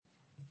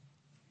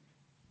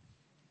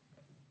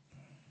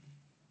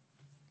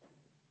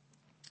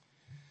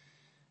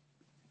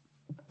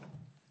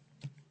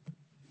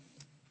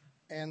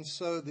And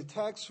so the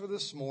text for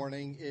this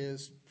morning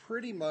is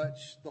pretty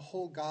much the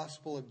whole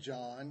Gospel of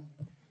John.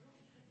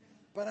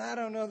 But I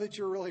don't know that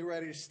you're really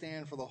ready to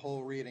stand for the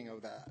whole reading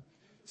of that.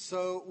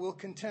 So we'll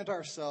content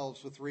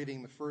ourselves with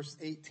reading the first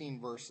 18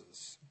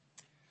 verses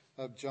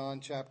of John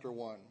chapter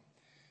 1.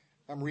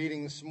 I'm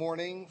reading this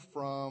morning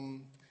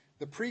from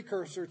the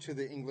precursor to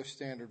the English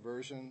Standard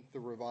Version,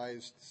 the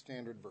Revised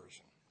Standard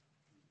Version.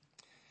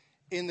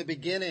 In the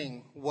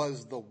beginning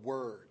was the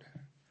Word,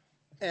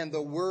 and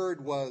the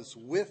Word was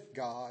with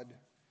God,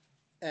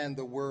 and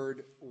the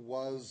Word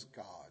was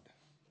God.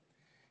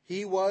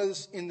 He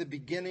was in the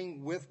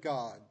beginning with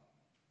God.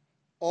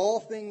 All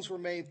things were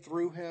made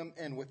through him,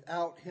 and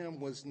without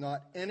him was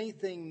not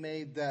anything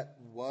made that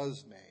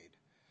was made.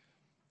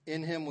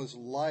 In him was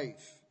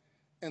life,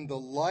 and the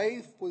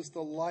life was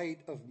the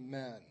light of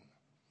men.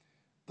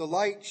 The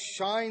light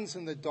shines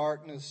in the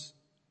darkness,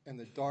 and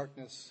the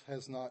darkness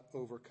has not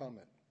overcome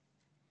it.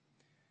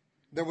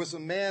 There was a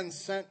man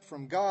sent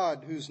from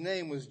God whose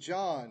name was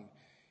John.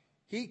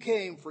 He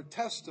came for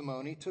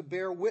testimony to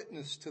bear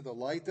witness to the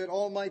light, that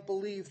all might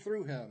believe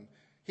through him.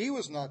 He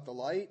was not the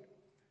light,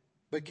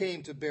 but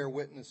came to bear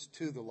witness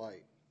to the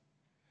light.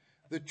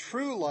 The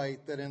true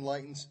light that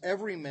enlightens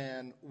every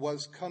man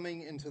was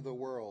coming into the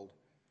world.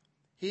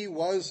 He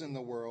was in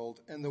the world,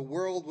 and the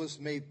world was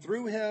made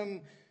through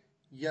him,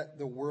 yet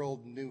the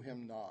world knew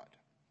him not.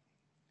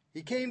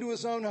 He came to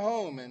his own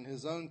home, and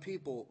his own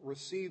people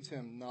received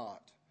him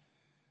not.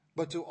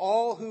 But to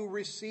all who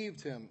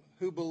received him,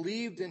 who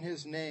believed in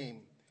his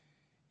name,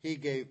 he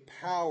gave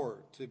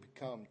power to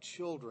become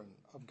children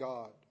of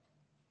God,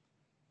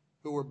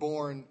 who were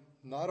born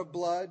not of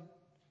blood,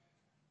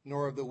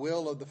 nor of the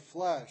will of the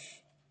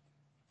flesh,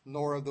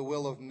 nor of the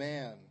will of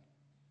man,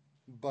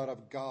 but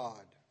of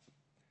God.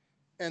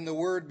 And the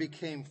Word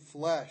became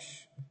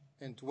flesh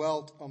and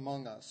dwelt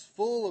among us,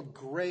 full of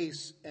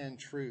grace and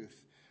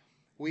truth.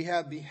 We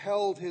have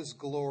beheld his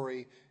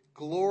glory,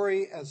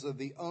 glory as of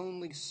the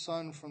only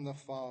Son from the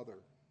Father.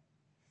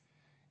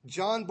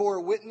 John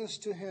bore witness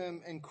to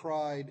him and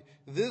cried,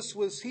 "This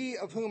was he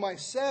of whom I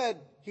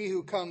said, 'He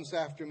who comes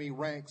after me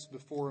ranks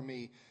before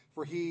me,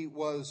 for he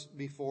was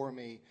before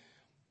me.'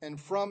 And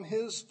from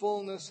his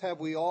fullness have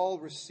we all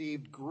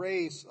received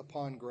grace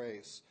upon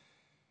grace.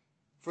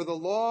 For the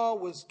law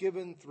was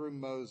given through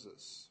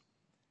Moses.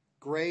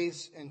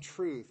 Grace and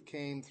truth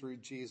came through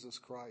Jesus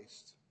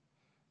Christ.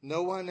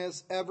 No one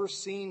has ever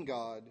seen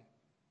God.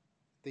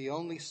 The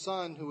only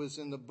Son who is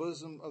in the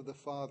bosom of the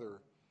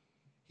Father,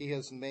 he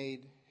has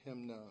made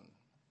him known."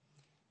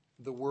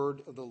 The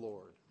word of the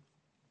Lord.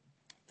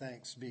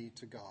 Thanks be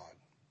to God.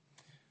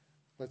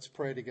 Let's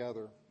pray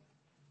together.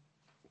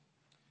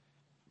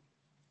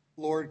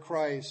 Lord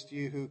Christ,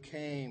 you who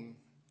came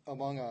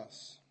among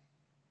us,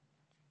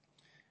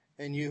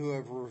 and you who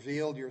have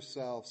revealed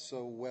yourself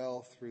so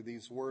well through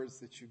these words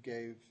that you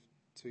gave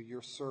to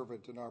your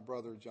servant and our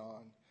brother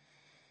John,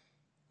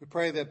 we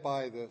pray that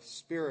by the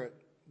Spirit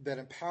that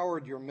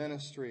empowered your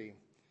ministry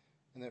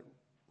and that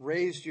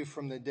raised you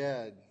from the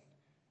dead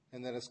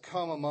and that has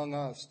come among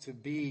us to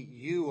be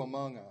you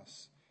among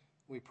us,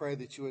 we pray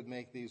that you would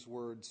make these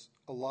words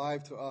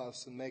alive to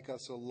us and make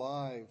us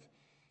alive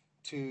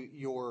to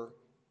your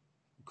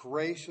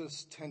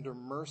gracious, tender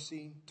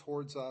mercy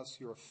towards us,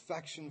 your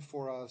affection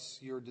for us,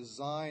 your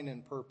design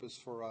and purpose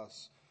for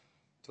us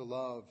to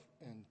love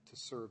and to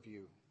serve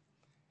you.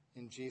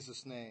 In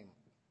Jesus' name,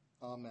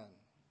 amen.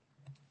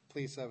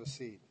 Please have a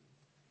seat.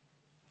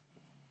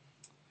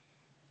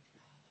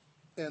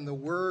 And the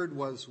Word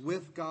was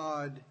with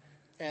God,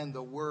 and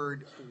the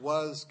Word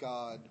was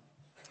God,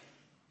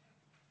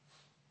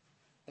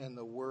 and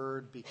the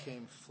Word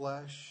became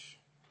flesh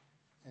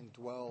and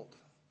dwelt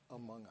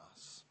among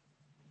us.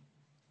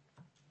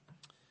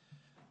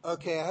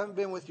 Okay, I haven't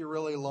been with you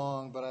really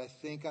long, but I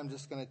think I'm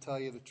just going to tell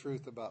you the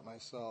truth about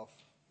myself.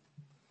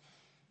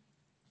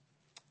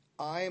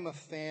 I am a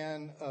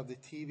fan of the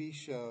TV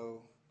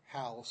show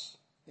House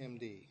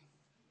MD.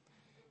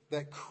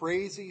 That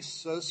crazy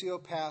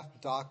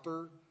sociopath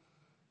doctor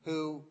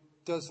who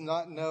does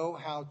not know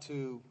how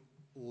to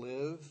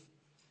live,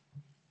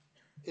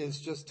 is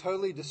just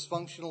totally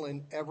dysfunctional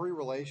in every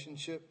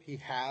relationship he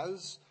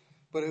has,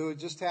 but who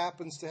just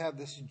happens to have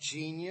this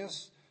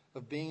genius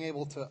of being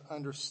able to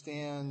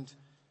understand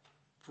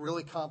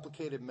really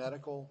complicated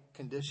medical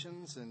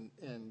conditions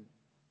and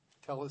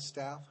tell his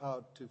staff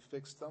how to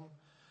fix them.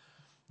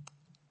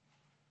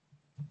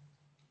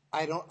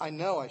 I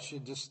know I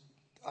should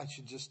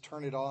just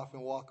turn it off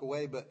and walk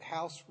away, but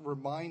House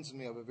reminds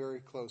me of a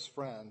very close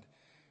friend,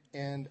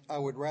 and I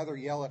would rather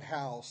yell at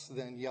House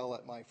than yell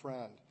at my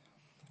friend.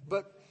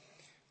 But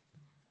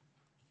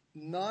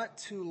not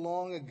too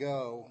long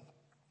ago,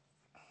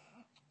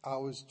 I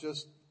was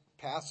just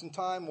passing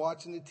time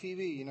watching the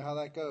TV. You know how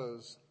that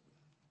goes.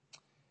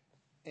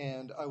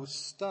 And I was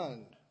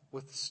stunned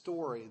with the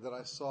story that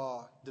I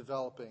saw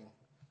developing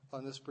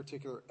on this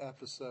particular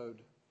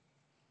episode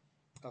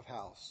of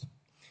House.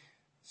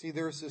 See,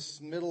 there's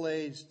this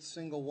middle-aged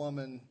single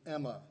woman,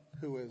 Emma,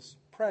 who is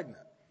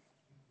pregnant.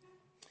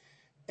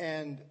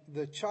 And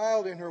the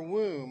child in her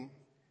womb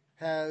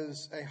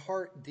has a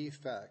heart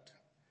defect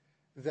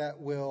that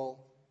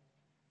will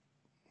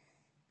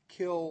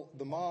kill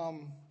the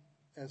mom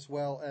as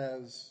well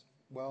as,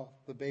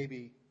 the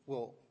baby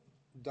will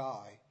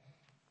die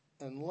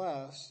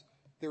unless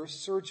there is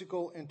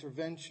surgical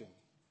intervention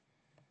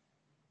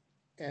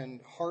and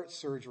heart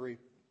surgery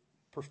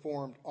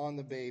performed on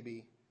the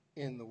baby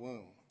in the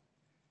womb.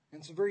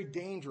 And it's a very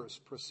dangerous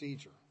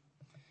procedure.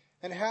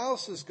 And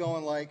House is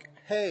going like,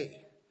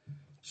 hey,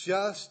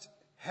 just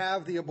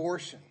have the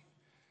abortion.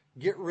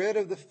 Get rid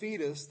of the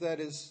fetus that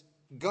is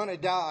going to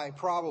die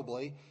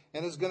probably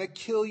and is going to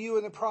kill you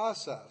in the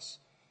process.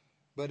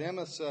 But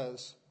Emma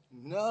says,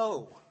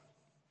 no,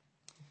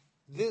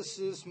 this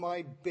is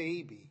my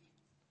baby.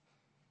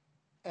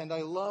 And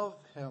I love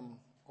him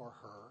or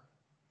her.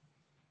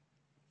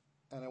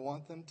 And I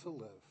want them to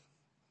live,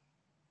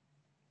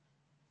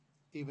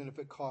 even if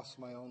it costs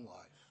my own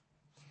life.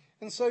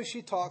 And so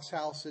she talks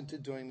House into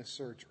doing the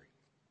surgery.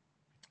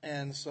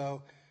 And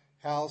so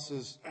House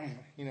is,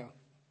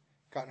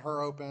 cutting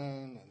her open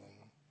and then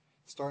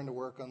starting to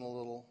work on the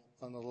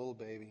little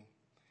baby.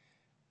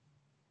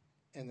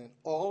 And then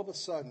all of a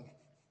sudden,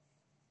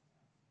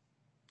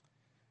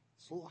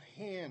 this little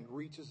hand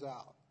reaches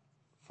out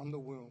from the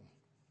womb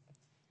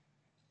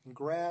and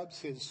grabs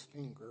his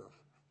finger.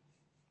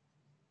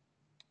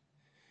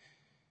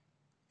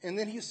 And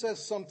then he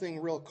says something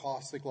real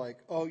caustic like,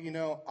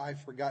 I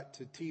forgot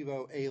to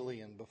TiVo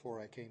Alien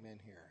before I came in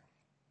here.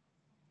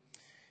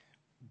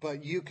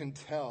 But you can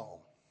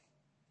tell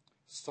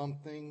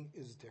something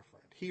is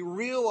different. He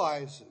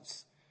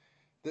realizes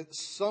that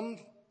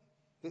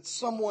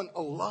someone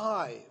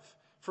alive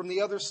from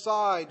the other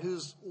side,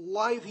 whose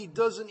life he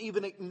doesn't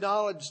even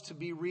acknowledge to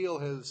be real,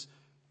 has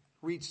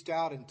reached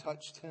out and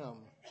touched him.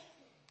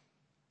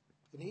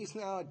 And he's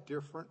now a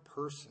different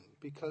person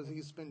because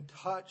he's been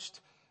touched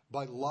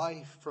by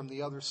life from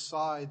the other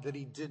side that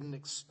he didn't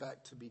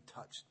expect to be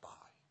touched by.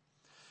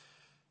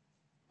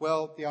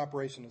 Well, the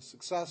operation is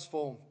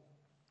successful,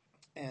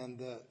 and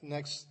the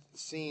next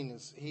scene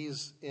is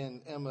he's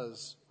in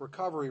Emma's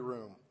recovery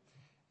room,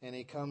 and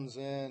he comes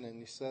in and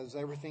he says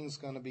everything's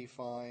going to be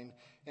fine.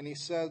 And he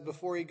said,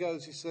 before he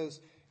goes, he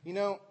says,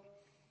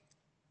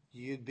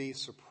 you'd be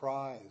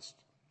surprised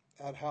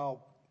at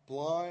how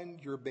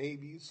blonde your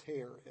baby's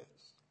hair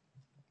is.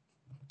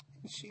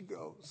 And she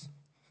goes,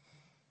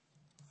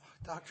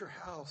 Dr.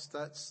 House,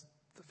 that's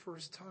the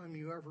first time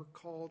you ever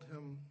called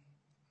him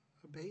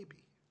a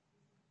baby.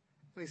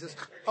 And he says,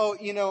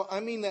 I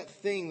mean that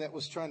thing that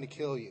was trying to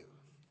kill you.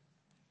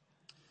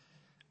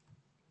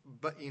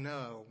 But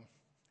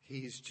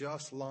he's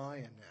just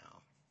lying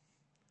now.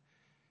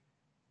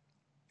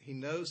 He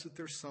knows that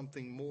there's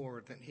something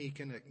more than he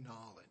can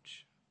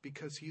acknowledge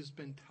because he's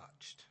been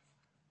touched.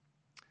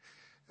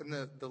 And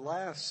the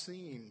last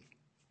scene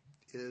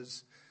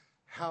is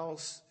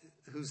House,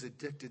 who's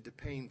addicted to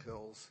pain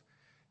pills,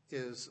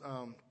 is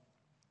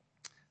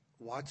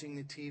watching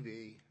the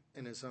TV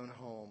in his own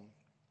home.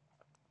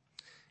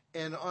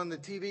 And on the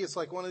TV, it's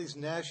like one of these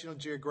National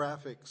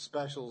Geographic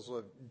specials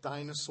of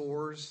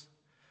dinosaurs.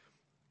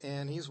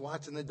 And he's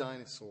watching the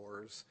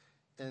dinosaurs.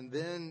 And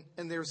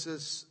there's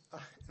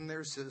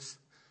this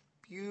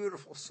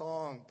beautiful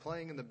song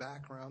playing in the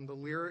background. The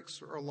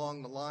lyrics are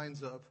along the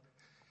lines of,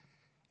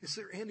 is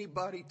there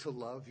anybody to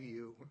love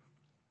you?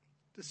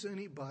 Does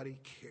anybody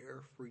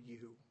care for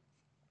you?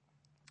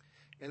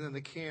 And then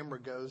the camera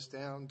goes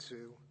down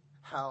to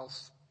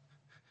House.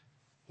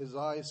 His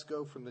eyes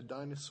go from the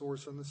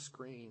dinosaurs on the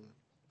screen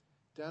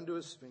down to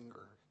his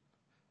finger.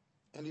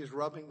 And he's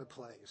rubbing the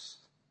place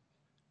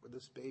where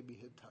this baby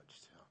had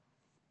touched him.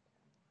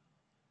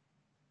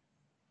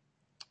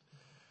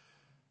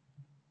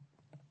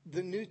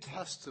 The New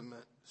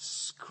Testament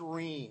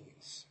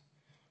screams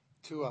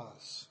to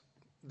us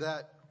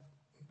that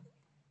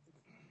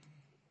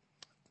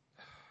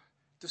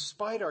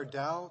despite our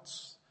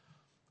doubts,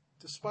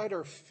 despite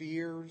our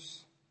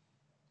fears,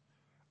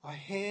 a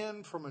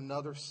hand from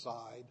another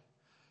side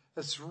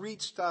has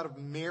reached out of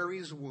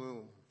Mary's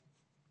womb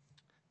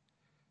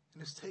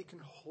and has taken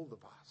hold of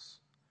us.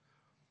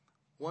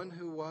 One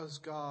who was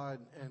God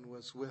and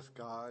was with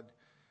God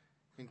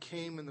and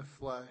came in the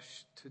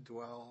flesh to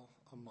dwell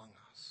among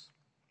us.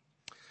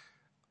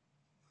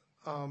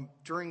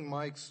 During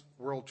Mike's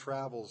world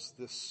travels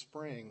this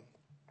spring,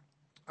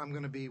 I'm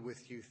going to be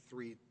with you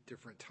 3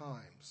 different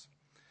times.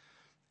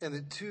 And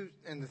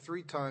the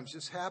 3 times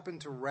just happen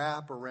to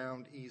wrap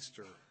around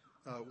Easter.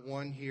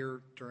 One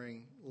here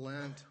during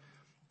Lent,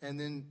 and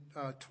then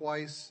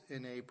twice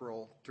in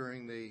April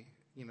during the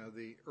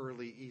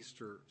early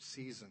Easter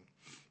season.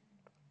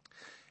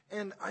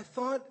 And I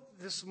thought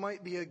this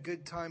might be a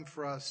good time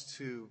for us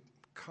to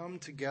come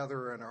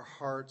together in our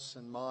hearts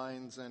and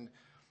minds and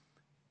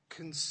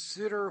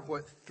consider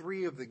what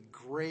 3 of the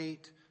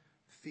great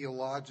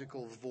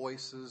theological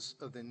voices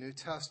of the New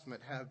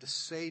Testament have to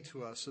say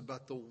to us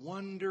about the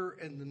wonder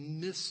and the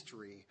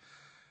mystery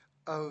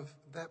of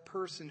that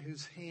person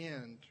whose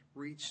hand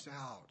reached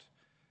out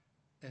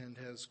and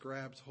has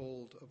grabbed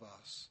hold of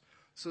us.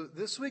 So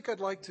this week I'd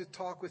like to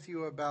talk with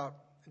you about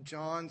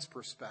John's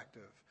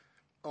perspective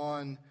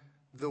on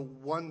the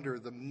wonder,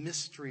 the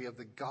mystery of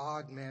the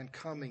God-man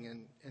coming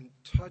and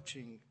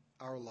touching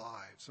our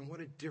lives, and what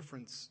a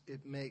difference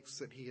it makes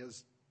that he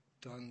has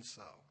done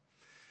so.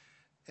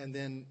 And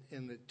then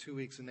in the 2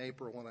 weeks in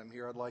April when I'm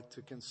here, I'd like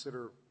to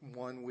consider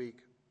 1 week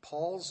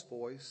Paul's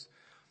voice,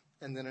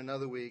 and then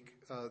another week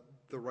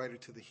the writer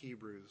to the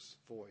Hebrews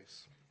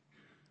voice.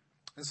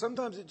 And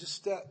sometimes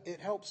it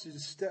helps you to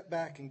step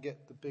back and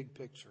get the big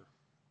picture.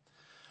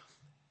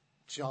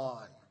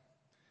 John.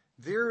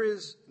 There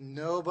is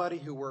nobody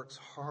who works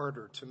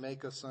harder to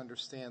make us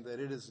understand that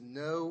it is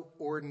no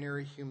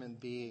ordinary human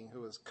being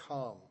who has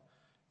come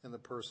in the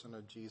person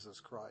of Jesus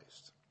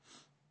Christ.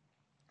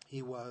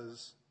 He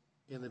was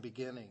in the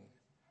beginning.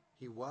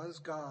 He was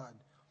God.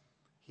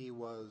 He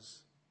was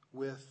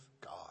with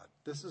God.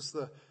 This is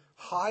the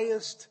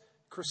highest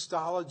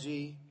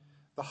Christology,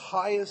 the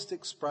highest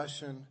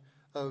expression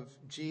of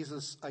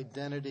Jesus'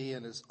 identity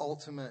and his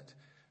ultimate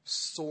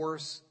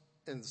source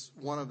and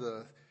one of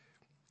the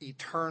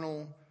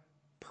eternal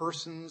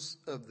persons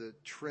of the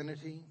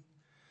Trinity.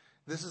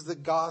 This is the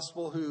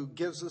gospel who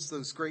gives us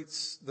those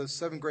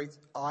 7 great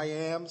I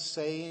am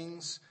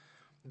sayings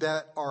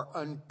that are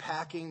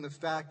unpacking the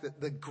fact that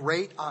the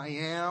great I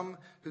am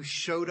who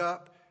showed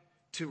up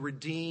to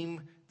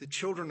redeem the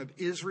children of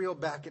Israel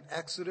back in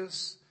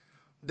Exodus,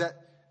 that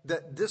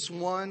this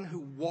one who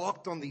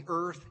walked on the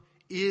earth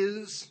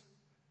is,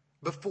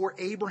 before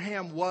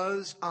Abraham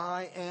was,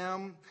 I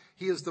am.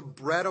 He is the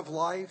bread of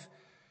life.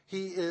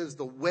 He is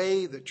the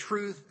way, the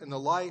truth, and the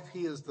life.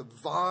 He is the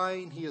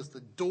vine. He is the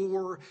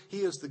door.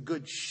 He is the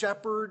good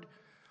shepherd.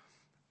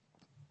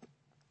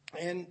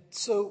 And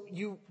so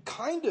you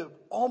kind of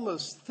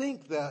almost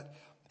think that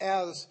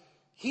as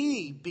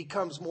he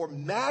becomes more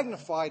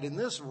magnified in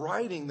this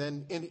writing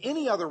than in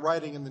any other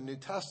writing in the New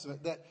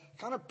Testament, that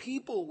kind of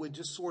people would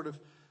just sort of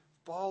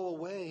fall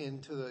away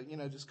into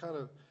the, just kind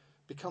of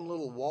become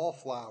little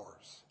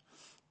wallflowers.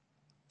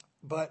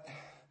 But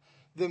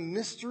the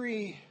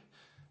mystery,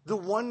 the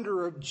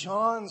wonder of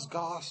John's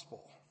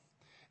gospel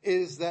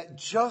is that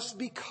just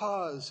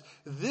because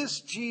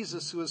this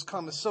Jesus who has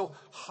come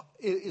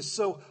is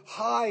so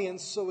high and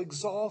so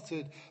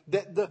exalted,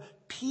 that the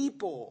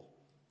people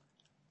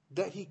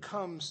that he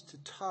comes to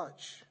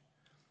touch,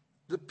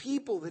 the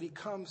people that he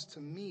comes to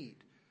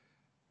meet,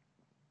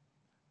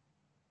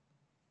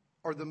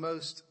 are the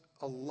most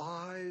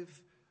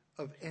alive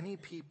of any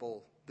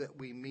people that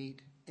we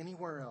meet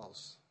anywhere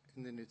else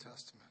in the New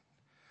Testament.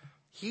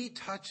 He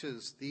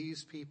touches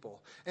these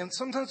people, and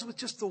sometimes with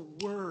just a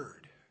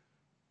word.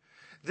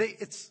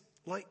 It's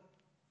like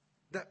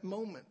that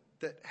moment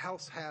that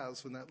House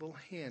has when that little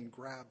hand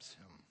grabs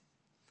him.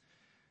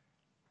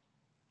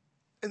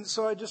 And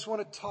so I want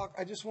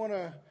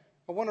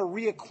to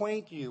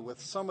reacquaint you with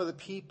some of the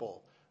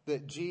people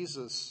that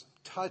Jesus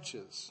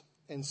touches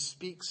and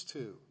speaks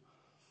to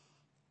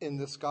in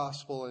this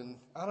gospel. And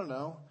I don't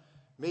know,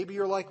 maybe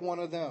you're like one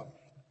of them.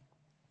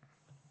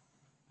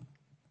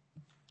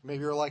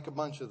 Maybe you're like a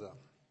bunch of them.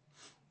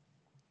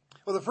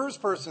 Well, the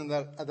first person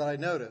that I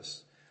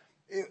notice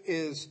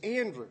is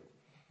Andrew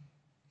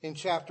in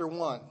chapter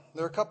 1.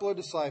 There are a couple of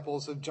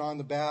disciples of John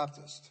the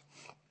Baptist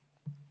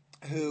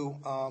who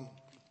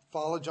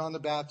followed John the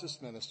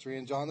Baptist's ministry,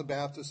 and John the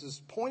Baptist has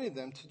pointed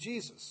them to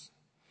Jesus.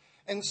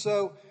 And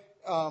so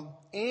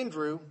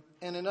Andrew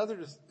and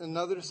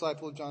another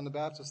disciple of John the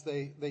Baptist,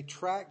 they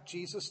track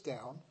Jesus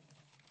down,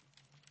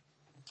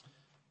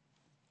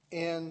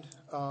 and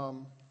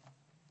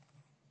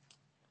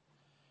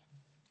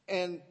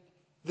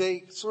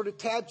they sort of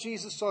tap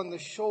Jesus on the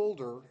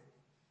shoulder,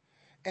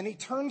 and he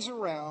turns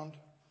around,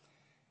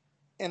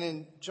 and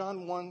in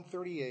John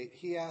 1:38,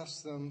 he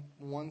asks them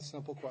one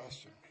simple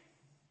question.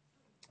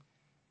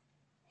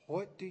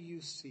 What do you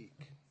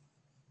seek?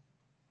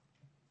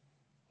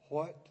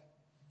 What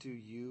do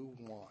you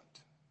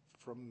want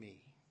from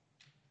me?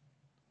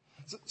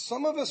 So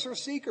some of us are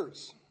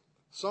seekers.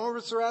 Some of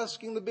us are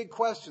asking the big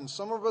questions.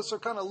 Some of us are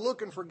kind of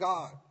looking for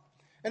God.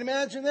 And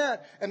imagine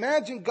that.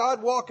 Imagine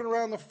God walking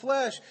around the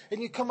flesh,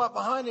 and you come up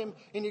behind him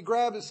and you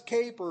grab his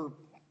cape or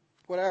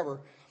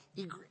whatever,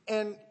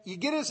 and you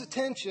get his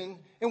attention,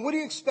 and what do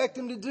you expect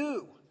him to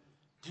do?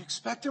 Do you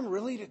expect him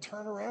really to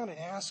turn around and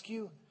ask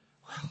you,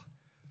 well,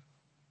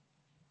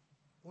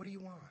 what do you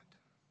want?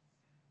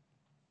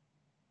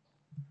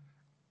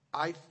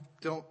 I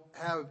don't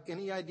have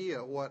any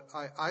idea what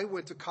I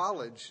went to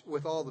college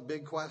with all the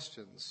big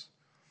questions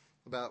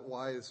about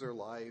why is there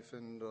life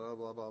and blah,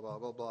 blah, blah, blah,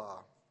 blah,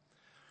 blah.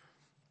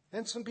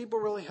 And some people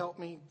really helped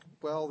me.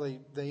 Well,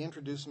 they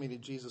introduced me to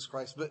Jesus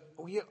Christ. But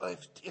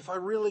if I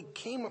really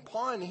came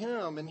upon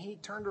him and he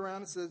turned around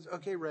and said,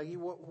 okay, Reggie,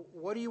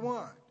 what do you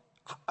want?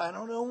 I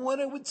don't know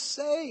what I would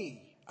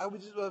say.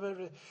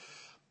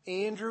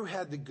 Andrew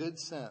had the good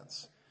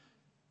sense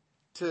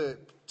to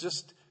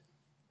just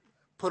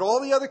put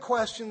all the other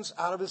questions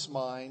out of his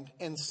mind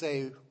and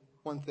say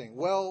one thing.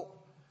 Well,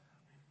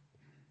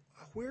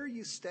 where are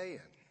you staying?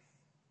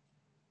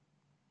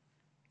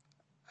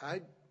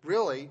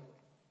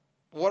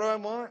 What do I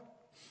want?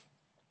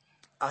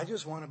 I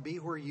just want to be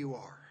where you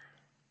are.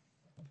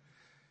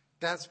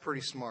 That's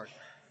pretty smart.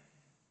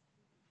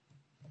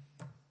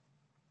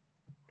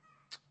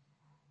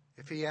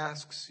 If he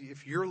asks,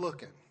 if you're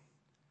looking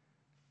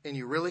and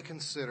you really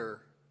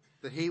consider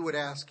that he would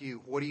ask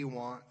you, what do you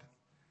want?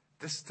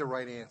 This is the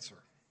right answer.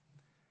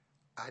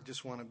 I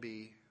just want to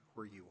be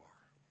where you are.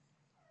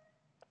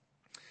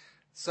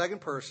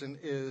 Second person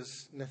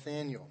is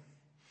Nathaniel.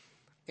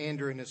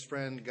 Andrew and his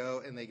friend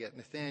go and they get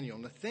Nathaniel.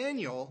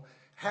 Nathaniel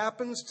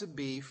happens to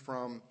be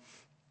from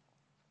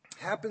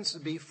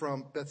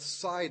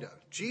Bethsaida.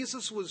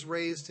 Jesus was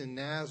raised in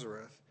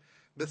Nazareth.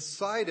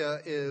 Bethsaida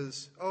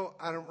is,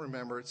 I don't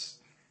remember, it's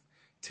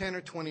 10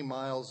 or 20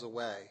 miles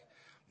away.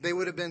 They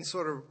would have been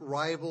sort of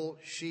rival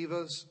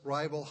shivas,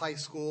 rival high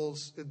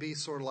schools. It'd be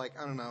sort of like,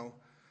 I don't know,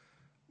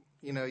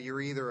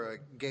 you're either a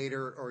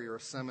Gator or you're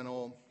a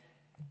Seminole.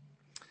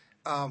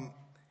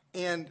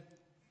 And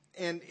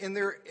in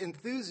their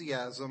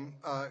enthusiasm,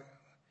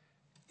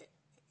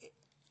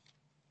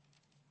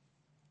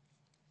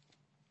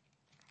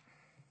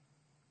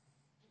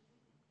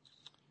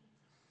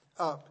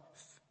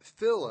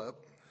 Philip,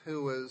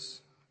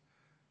 who's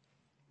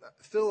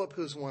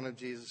one of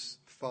Jesus'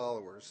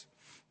 followers,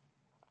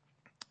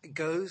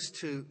 goes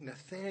to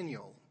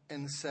Nathaniel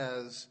and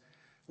says,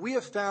 we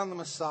have found the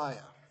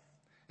Messiah.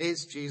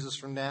 It's Jesus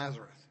from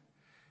Nazareth.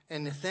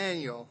 And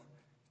Nathaniel,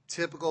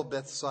 typical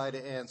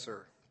Bethsaida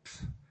answer,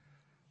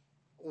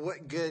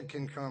 what good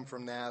can come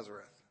from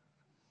Nazareth?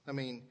 I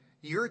mean,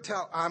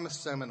 I'm a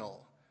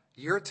Seminole.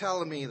 You're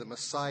telling me the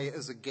Messiah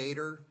is a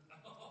Gator?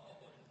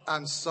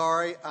 I'm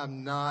sorry,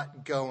 I'm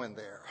not going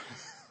there.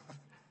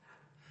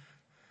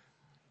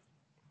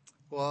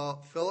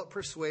 Well, Philip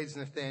persuades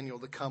Nathaniel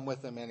to come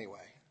with him anyway.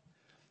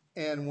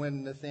 And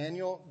when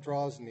Nathaniel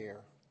draws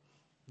near,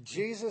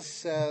 Jesus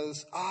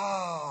says,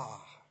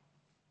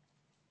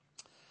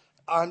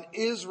 an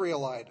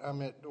Israelite,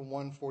 I'm at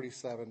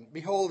 147.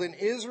 Behold, an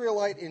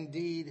Israelite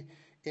indeed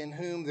in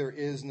whom there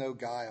is no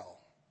guile.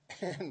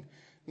 And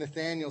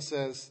Nathaniel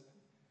says,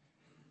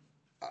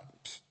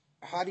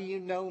 how do you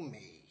know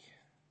me?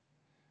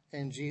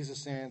 And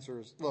Jesus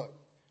answers, look,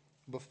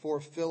 before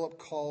Philip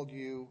called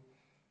you,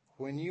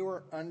 when you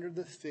were under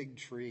the fig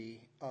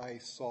tree, I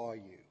saw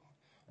you.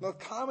 Now,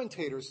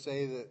 commentators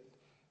say that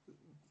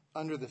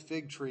under the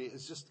fig tree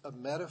is just a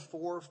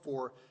metaphor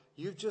for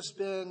you've just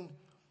been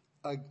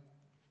a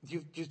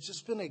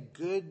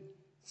good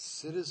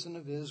citizen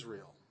of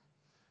Israel.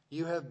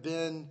 You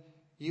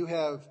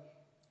have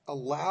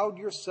allowed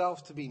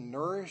yourself to be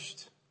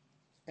nourished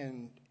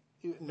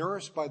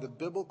by the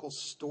biblical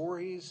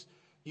stories.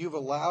 You've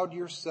allowed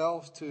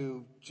yourself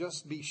to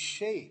just be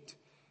shaped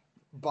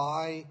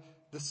by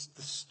the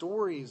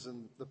stories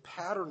and the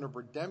pattern of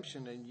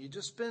redemption, and you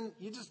just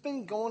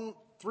been going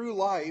through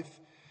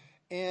life,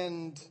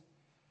 and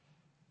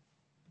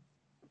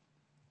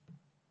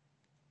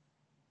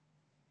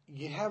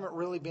you haven't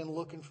really been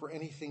looking for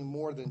anything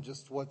more than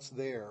just what's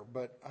there.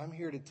 But I'm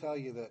here to tell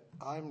you that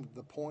I'm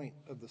the point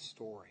of the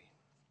story.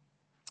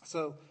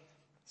 So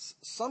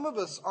some of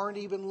us aren't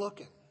even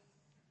looking,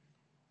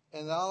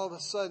 and all of a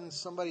sudden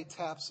somebody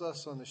taps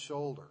us on the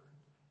shoulder.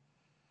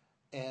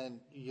 And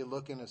you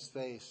look in his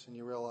face and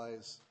you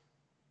realize,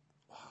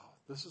 wow,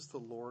 this is the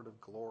Lord of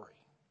glory.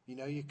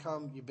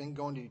 You've been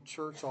going to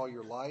church all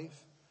your life,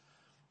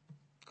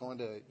 going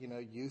to,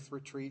 youth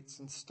retreats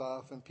and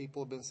stuff, and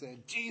people have been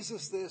saying,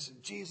 Jesus this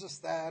and Jesus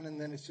that, and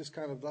then it's just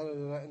kind of blah, blah,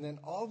 blah, and then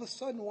all of a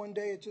sudden one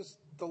day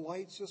the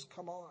lights just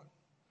come on.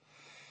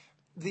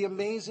 The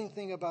amazing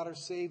thing about our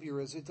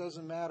Savior is it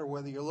doesn't matter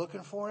whether you're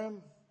looking for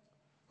him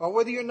or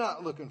whether you're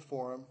not looking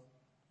for him.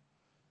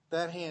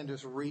 That hand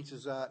just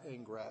reaches out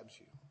and grabs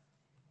you.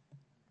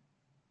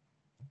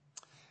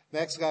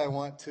 Next guy I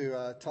want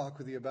to talk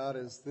with you about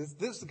is this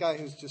is the guy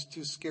who's just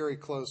too scary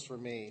close for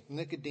me.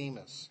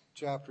 Nicodemus,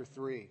 chapter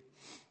 3.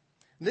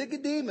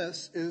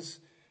 Nicodemus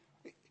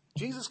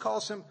Jesus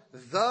calls him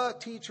the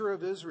teacher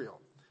of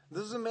Israel.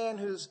 This is a man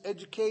whose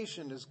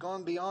education has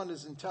gone beyond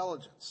his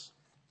intelligence.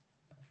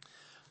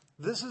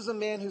 This is a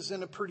man who's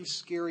in a pretty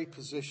scary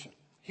position.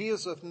 He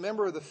is a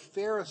member of the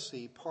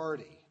Pharisee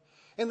party.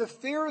 And the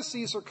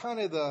Pharisees are kind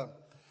of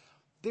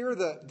they're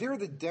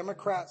the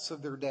Democrats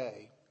of their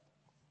day.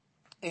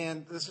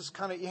 And this is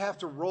you have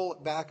to roll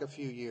it back a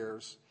few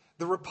years.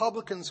 The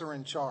Republicans are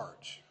in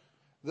charge.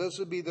 Those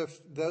would be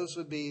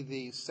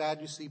the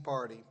Sadducee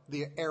party,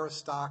 the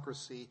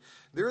aristocracy.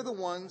 They're the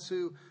ones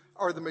who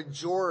are the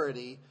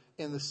majority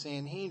in the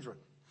Sanhedrin.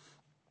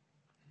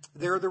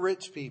 They're the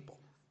rich people.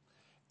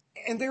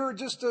 And there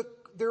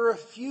are a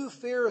few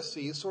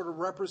Pharisees sort of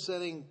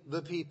representing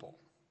the people.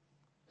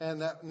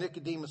 And that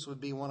Nicodemus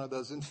would be one of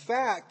those. In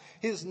fact,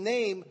 his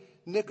name,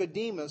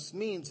 Nicodemus,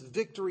 means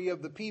victory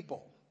of the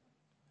people.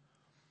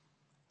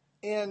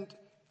 And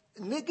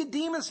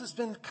Nicodemus has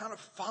been kind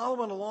of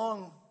following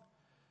along,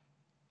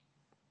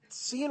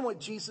 seeing what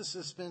Jesus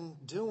has been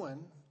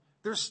doing.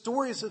 There's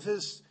stories of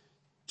his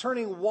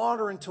turning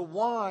water into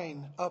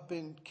wine up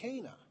in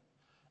Cana.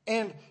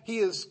 And he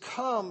has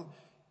come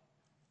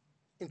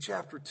in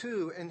chapter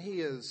 2, and he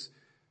has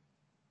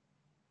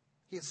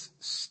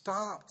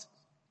stopped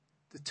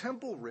the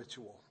temple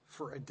ritual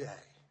for a day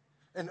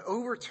and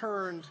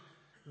overturned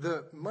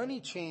the money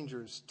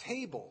changers'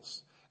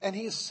 tables. And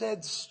he has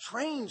said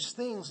strange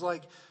things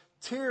like,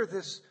 tear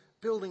this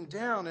building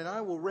down and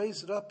I will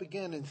raise it up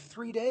again in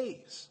 3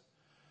 days.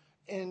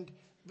 And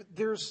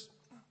there's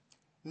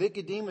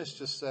Nicodemus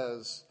just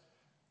says,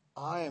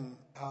 I am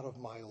out of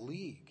my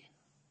league.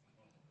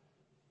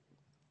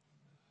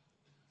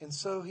 And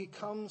so he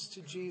comes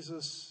to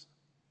Jesus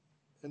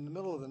in the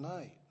middle of the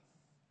night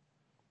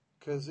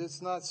because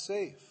it's not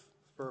safe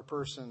for a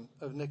person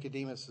of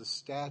Nicodemus'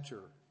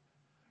 stature.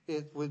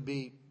 It would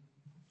be,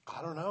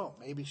 I don't know,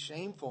 maybe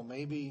shameful,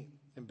 maybe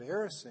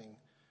embarrassing,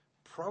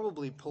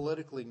 probably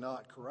politically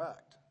not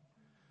correct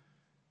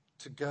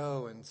to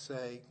go and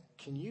say,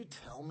 can you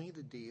tell me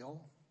the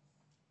deal?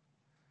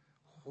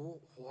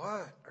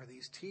 What are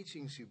these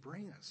teachings you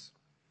bring us?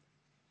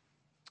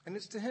 And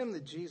it's to him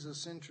that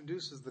Jesus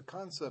introduces the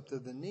concept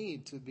of the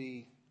need to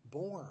be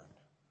born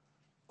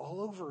all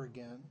over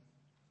again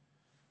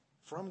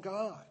from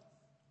God.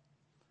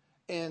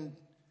 And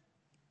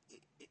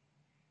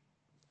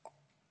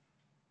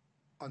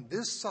on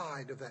this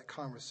side of that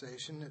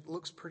conversation, it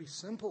looks pretty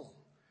simple.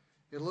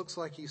 It looks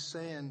like he's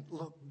saying,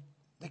 look,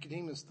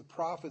 Nicodemus, the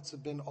prophets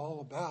have been all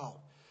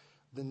about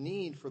the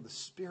need for the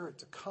Spirit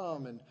to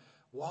come and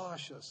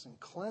wash us and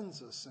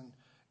cleanse us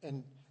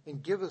and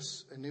give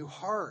us a new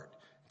heart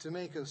to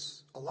make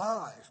us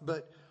alive.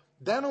 But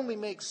that only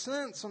makes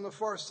sense on the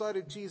far side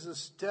of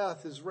Jesus'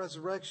 death, his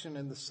resurrection,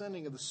 and the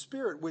sending of the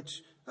Spirit,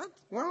 which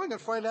we're only going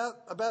to find out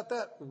about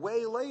that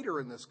way later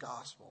in this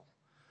gospel.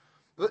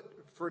 But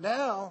for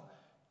now,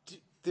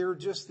 there are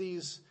just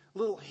these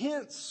little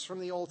hints from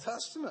the Old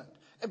Testament.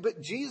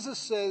 But Jesus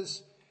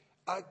says,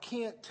 I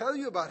can't tell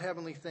you about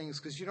heavenly things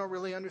because you don't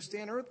really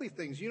understand earthly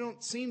things. You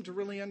don't seem to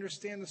really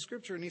understand the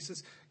Scripture. And he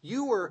says,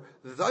 you were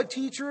the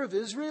teacher of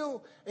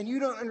Israel and you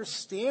don't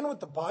understand what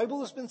the Bible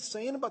has been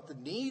saying about the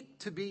need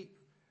to be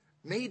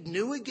made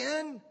new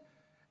again?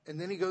 And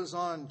then he goes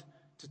on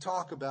to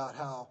talk about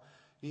how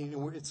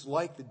it's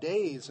like the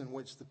days in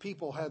which the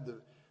people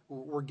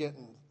were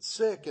getting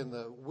sick in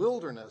the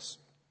wilderness.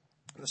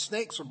 And the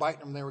snakes were biting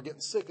them. They were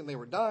getting sick and they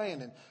were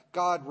dying. And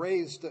God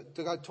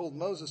told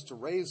Moses to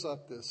raise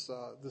up this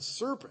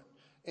serpent.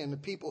 And the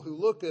people who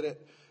looked at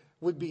it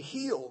would be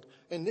healed.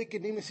 And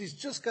Nicodemus, he's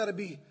just got to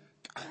be,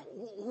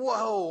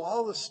 whoa,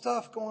 all this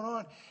stuff going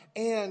on.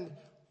 And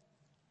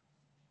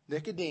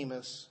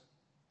Nicodemus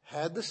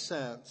had the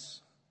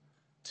sense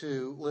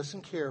to listen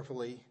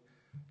carefully,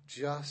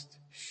 just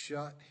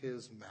shut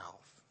his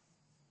mouth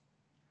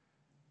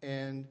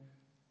and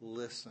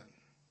listen.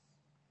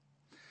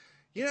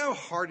 You know how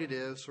hard it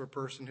is for a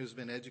person who's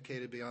been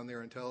educated beyond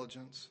their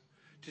intelligence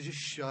to just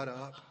shut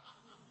up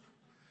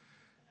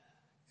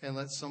and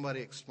let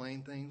somebody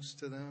explain things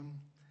to them?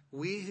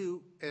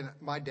 And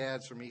my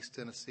dad's from East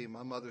Tennessee,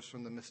 my mother's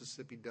from the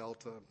Mississippi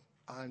Delta.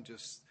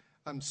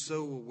 I'm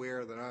so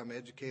aware that I'm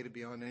educated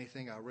beyond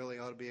anything I really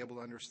ought to be able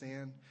to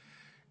understand.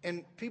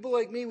 And people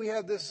like me, we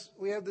have this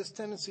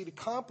tendency to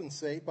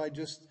compensate by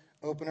just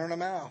opening our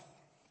mouth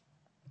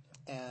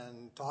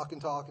and talking.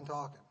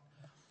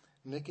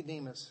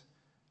 Nicodemus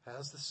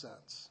has the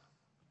sense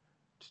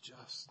to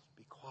just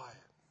be quiet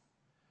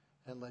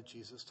and let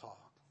Jesus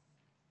talk.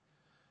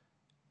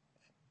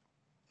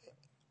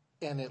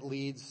 And it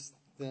leads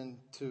then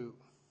to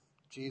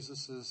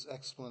Jesus'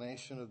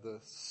 explanation of the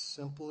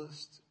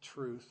simplest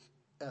truth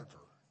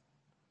ever.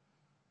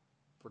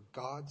 For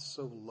God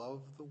so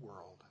loved the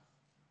world.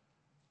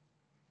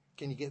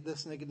 Can you get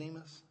this,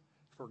 Nicodemus?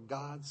 For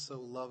God so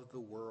loved the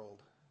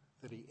world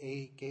that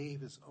he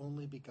gave his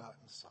only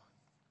begotten Son,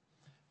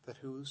 that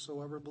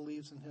whosoever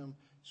believes in him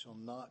shall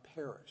not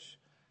perish,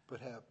 but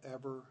have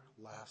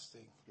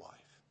everlasting life.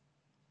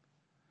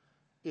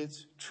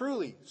 It's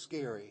truly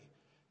scary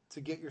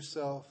to get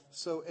yourself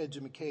so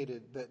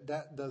educated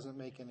that doesn't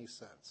make any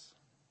sense.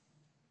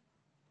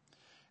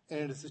 And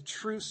it is a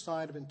true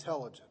sign of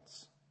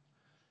intelligence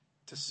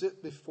to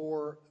sit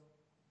before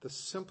the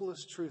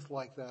simplest truth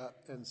like that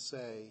and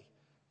say,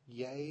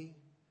 yea,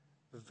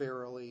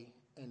 verily,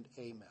 and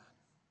amen.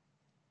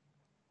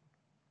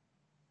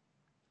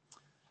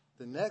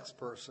 The next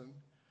person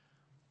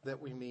that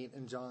we meet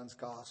in John's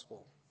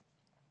gospel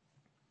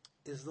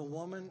is the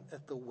woman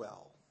at the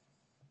well,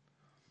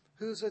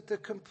 who's at the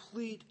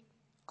complete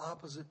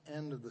opposite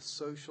end of the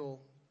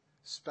social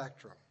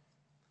spectrum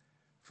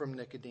from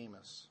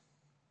Nicodemus.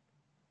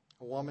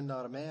 A woman,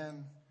 not a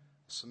man,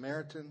 a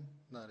Samaritan,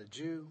 not a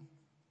Jew,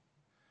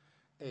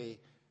 a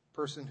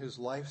person whose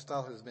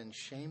lifestyle has been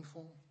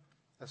shameful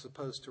as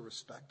opposed to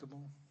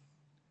respectable.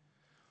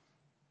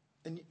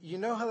 And you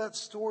know how that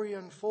story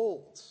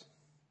unfolds.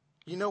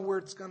 You know where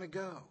it's going to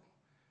go.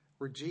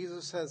 Where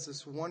Jesus has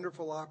this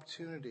wonderful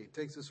opportunity,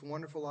 takes this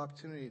wonderful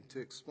opportunity to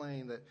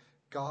explain that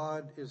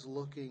God is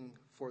looking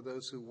for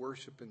those who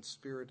worship in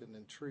spirit and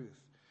in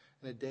truth.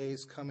 And a day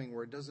is coming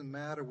where it doesn't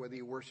matter whether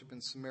you worship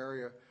in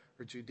Samaria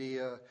or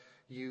Judea,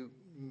 you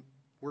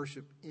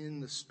worship in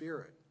the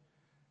Spirit.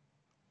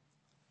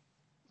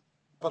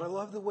 But I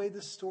love the way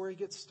this story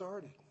gets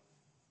started.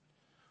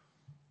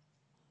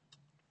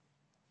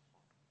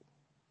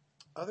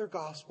 Other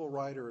gospel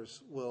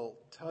writers will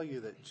tell you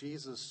that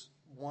Jesus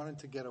wanted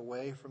to get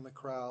away from the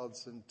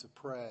crowds and to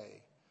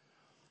pray.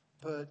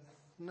 But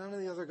none of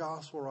the other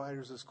gospel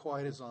writers is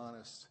quite as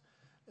honest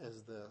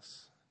as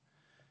this.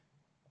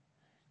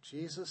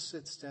 Jesus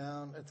sits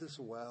down at this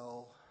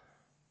well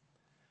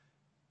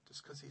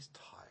just because he's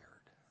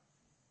tired.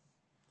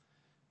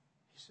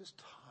 He's just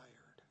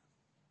tired.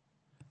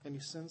 And he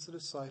sends the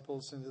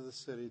disciples into the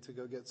city to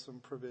go get some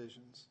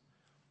provisions.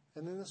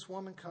 And then this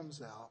woman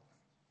comes out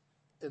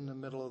in the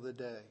middle of the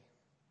day.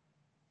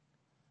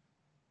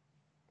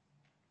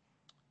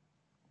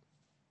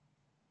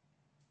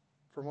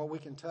 From what we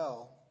can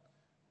tell,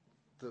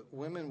 the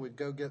women would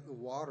go get the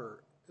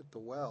water at the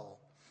well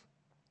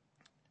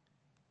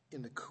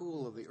in the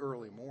cool of the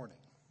early morning,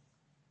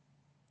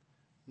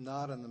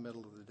 not in the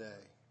middle of the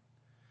day.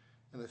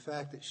 And the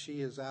fact that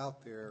she is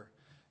out there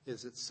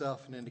is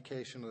itself an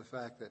indication of the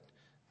fact that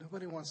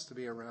nobody wants to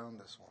be around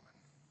this woman.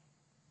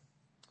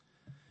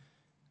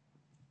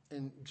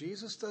 And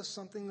Jesus does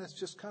something that's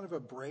just kind of a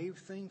brave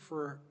thing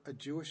for a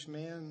Jewish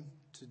man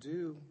to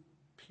do,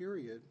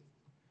 period,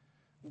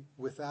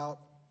 without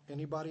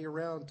anybody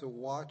around to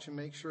watch and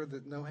make sure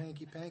that no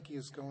hanky-panky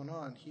is going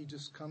on. He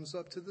just comes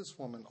up to this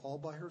woman all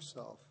by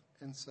herself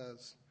and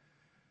says,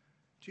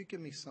 "Would you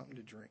give me something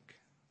to drink?"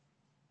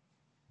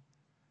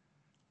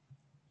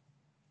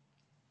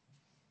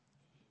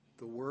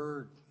 The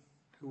Word,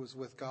 who was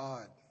with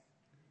God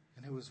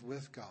and who was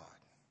with God,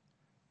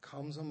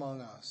 comes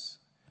among us.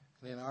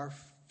 And in our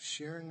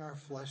sharing our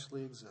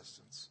fleshly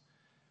existence,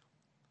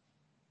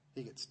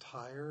 he gets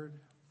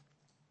tired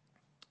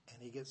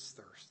and he gets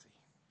thirsty.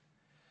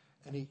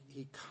 And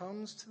he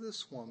comes to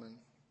this woman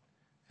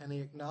and he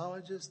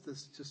acknowledges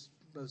this just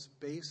most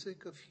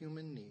basic of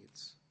human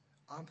needs.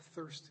 I'm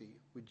thirsty.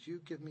 Would you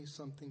give me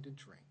something to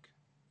drink?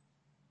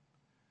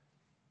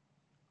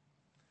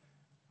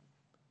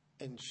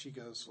 And she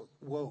goes,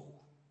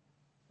 "Whoa,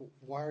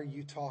 why are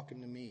you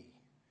talking to me?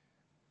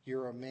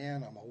 You're a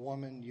man, I'm a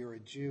woman, you're a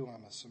Jew,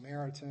 I'm a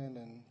Samaritan,"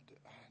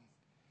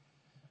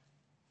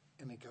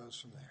 and it goes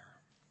from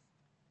there.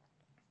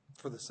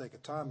 For the sake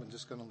of time, I'm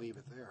just going to leave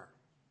it there.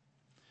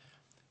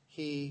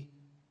 He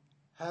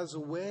has a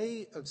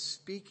way of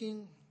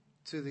speaking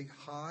to the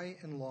high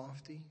and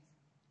lofty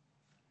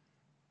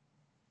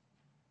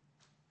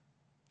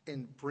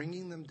and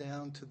bringing them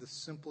down to the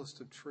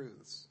simplest of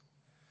truths.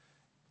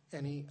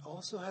 And he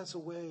also has a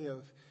way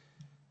of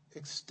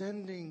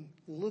extending,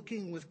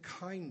 looking with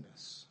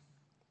kindness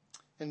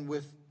and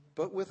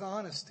but with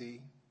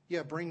honesty.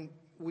 Yeah,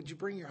 would you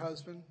bring your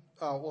husband?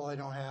 Oh, well, I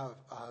don't have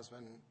a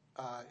husband.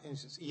 And he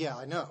says, "Yeah,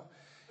 I know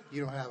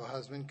you don't have a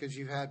husband because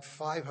you've had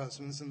 5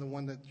 husbands and the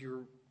one that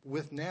you're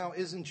with now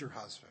isn't your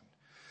husband."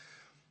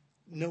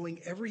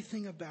 Knowing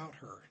everything about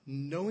her,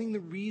 knowing the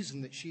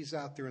reason that she's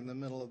out there in the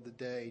middle of the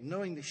day,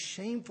 knowing the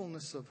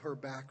shamefulness of her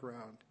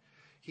background,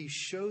 he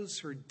shows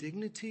her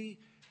dignity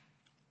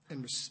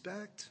and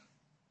respect,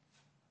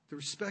 the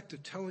respect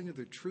of telling her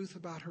the truth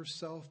about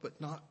herself, but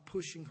not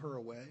pushing her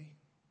away.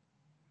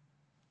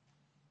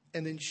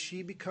 And then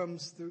she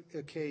becomes the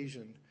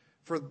occasion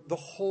for the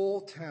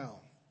whole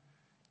town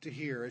to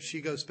hear as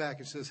she goes back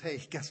and says, "Hey,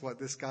 guess what?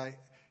 This guy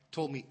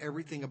told me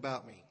everything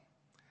about me."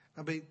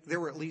 I mean, there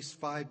were at least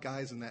 5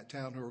 guys in that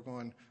town who were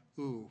going,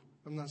 "Ooh,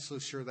 I'm not so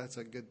sure that's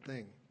a good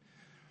thing."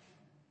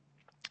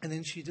 And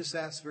then she just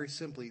asks very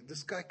simply,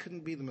 "This guy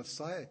couldn't be the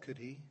Messiah, could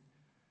he?"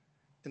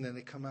 And then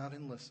they come out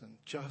and listen,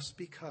 just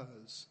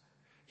because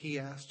he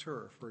asked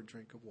her for a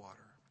drink of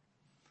water.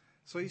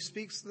 So he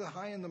speaks to the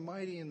high and the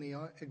mighty and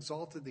the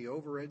exalted, the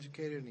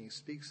overeducated, and he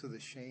speaks to the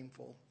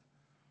shameful,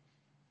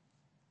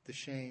 the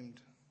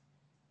shamed,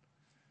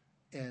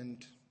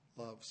 and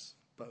loves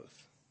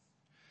both.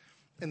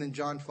 And then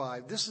John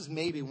 5. This is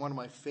maybe one of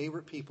my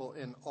favorite people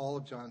in all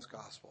of John's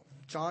gospel.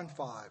 John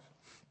 5.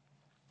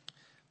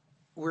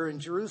 We're in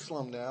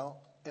Jerusalem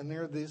now, and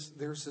there's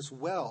this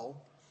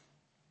well,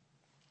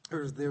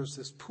 or there's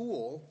this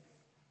pool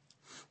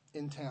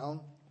in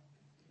town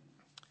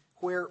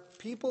where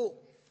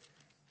people,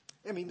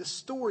 the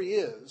story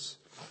is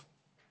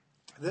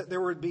that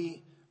there would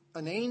be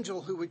an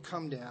angel who would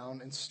come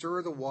down and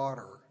stir the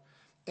water.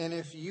 And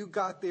if you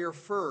got there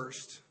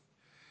first,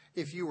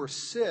 if you were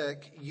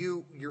sick,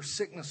 your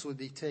sickness would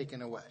be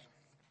taken away.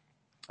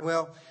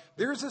 Well,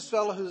 there's this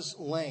fellow who's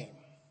lame.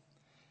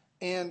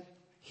 And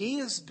he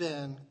has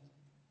been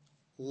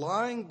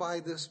lying by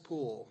this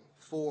pool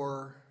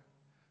for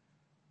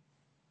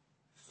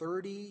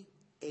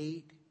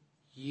 38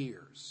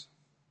 years.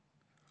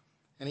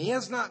 And he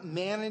has not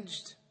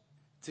managed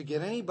to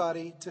get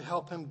anybody to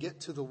help him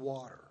get to the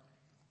water.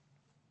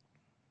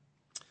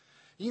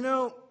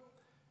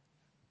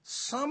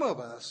 Some of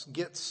us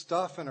get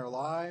stuff in our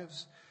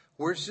lives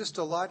where it's just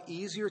a lot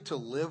easier to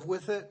live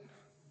with it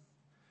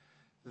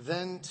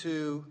than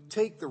to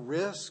take the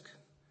risk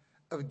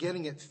of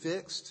getting it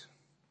fixed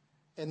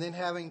and then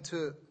having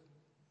to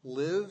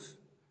live.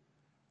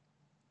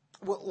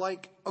 Well,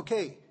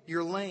 okay,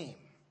 you're lame.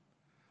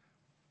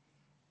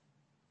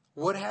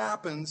 What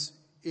happens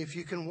if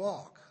you can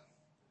walk?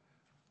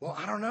 Well,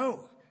 I don't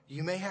know.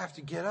 you may have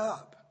to get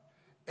up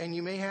and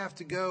you may have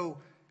to go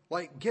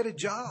get a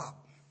job.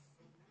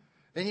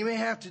 And you may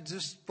have to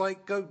just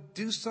go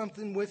do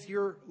something with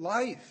your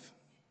life.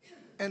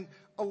 And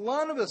a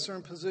lot of us are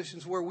in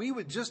positions where we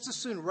would just as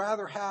soon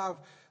rather have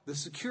the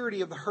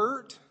security of the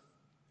hurt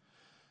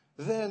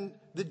than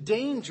the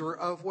danger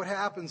of what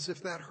happens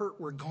if that hurt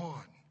were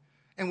gone.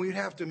 And we'd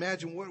have to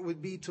imagine what it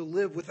would be to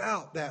live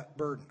without that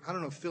burden. I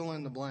don't know, fill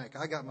in the blank.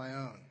 I got my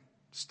own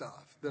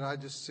stuff that I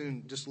just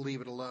soon just leave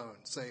it alone.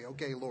 Say,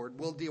 okay, Lord,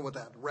 we'll deal with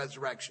that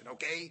resurrection,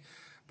 okay?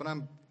 But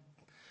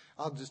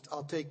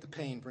I'll take the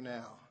pain for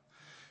now.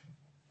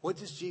 What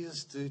does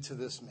Jesus do to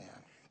this man?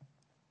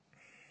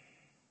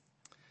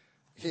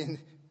 In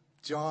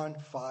John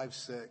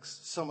 5:6,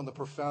 some of the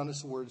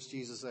profoundest words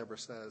Jesus ever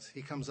says.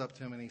 He comes up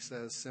to him and he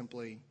says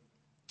simply,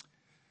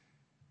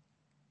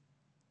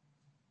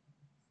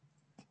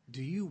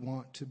 do you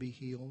want to be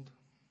healed?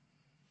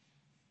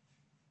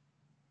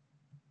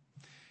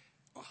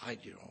 I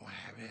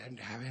haven't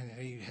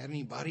had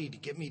anybody to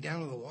get me down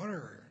to the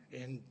water.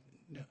 And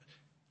no.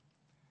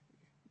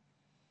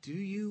 Do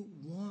you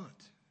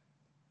want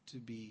to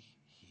be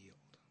healed?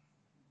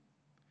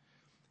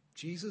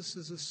 Jesus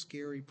is a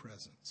scary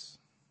presence.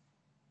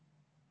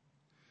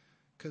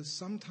 Because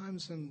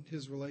sometimes in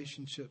his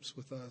relationships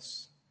with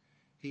us,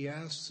 he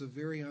asks a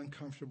very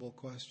uncomfortable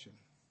question.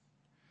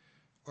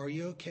 Are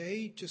you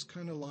okay just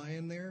kind of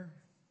lying there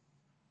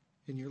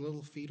in your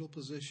little fetal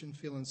position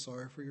feeling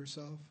sorry for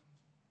yourself?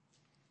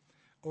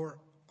 Or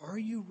are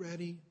you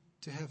ready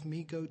to have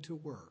me go to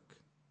work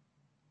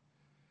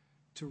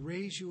to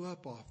raise you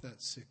up off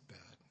that sick bed?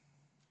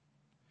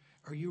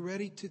 Are you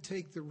ready to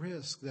take the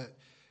risk that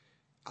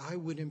I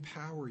would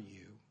empower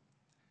you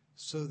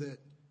so that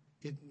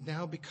it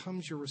now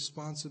becomes your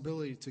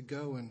responsibility to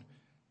go and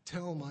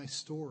tell my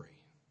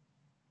story,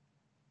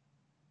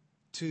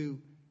 to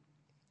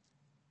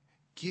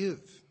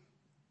give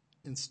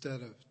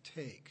instead of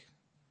take,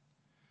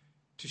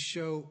 to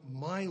show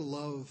my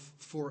love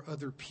for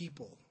other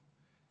people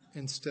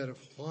instead of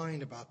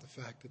whine about the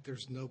fact that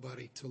there's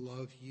nobody to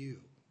love you?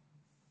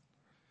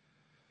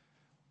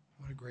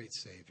 What a great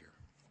Savior.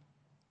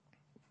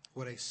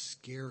 What a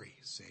scary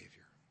Savior.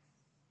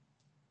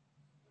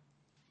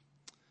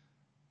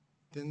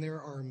 Then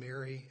there are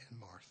Mary and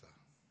Martha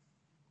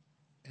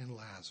and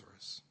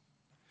Lazarus.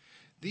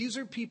 These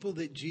are people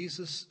that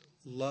Jesus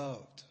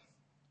loved,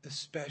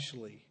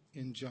 especially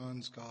in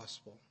John's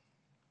gospel.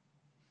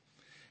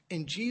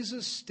 And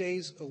Jesus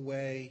stays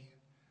away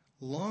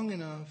long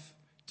enough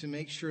to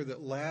make sure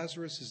that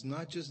Lazarus is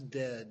not just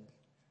dead,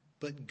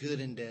 but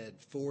good and dead,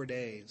 4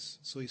 days.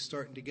 So he's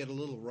starting to get a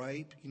little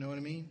ripe, you know what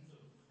I mean?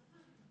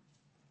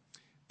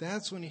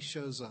 That's when he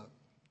shows up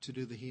to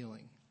do the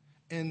healing.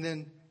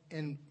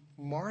 And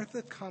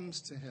Martha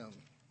comes to him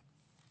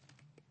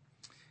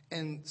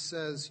and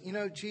says,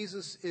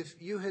 Jesus,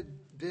 if you had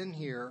been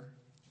here,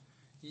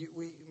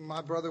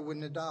 my brother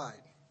wouldn't have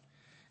died.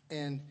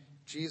 And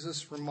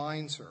Jesus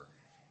reminds her.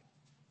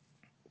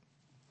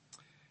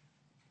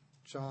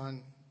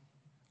 John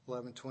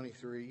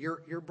 11:23,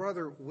 your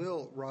brother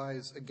will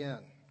rise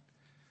again.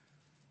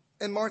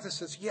 And Martha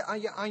says,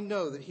 I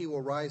know that he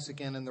will rise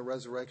again in the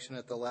resurrection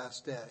at the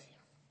last day.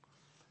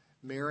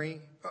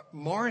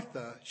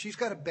 Martha, she's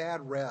got a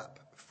bad rep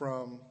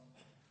from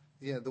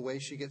the way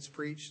she gets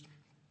preached.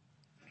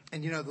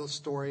 And the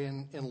story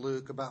in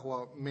Luke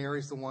about,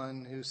 Mary's the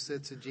one who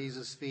sits at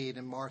Jesus' feet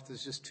and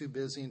Martha's just too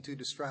busy and too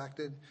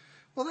distracted.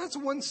 Well, that's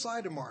one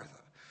side of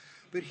Martha.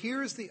 But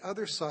here's the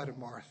other side of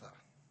Martha.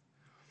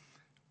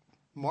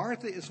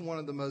 Martha is one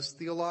of the most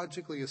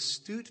theologically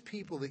astute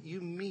people that you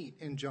meet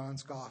in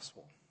John's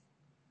gospel.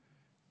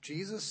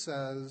 Jesus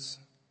says,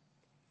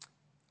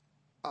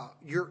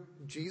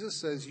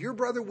 your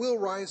brother will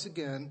rise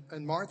again.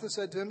 And Martha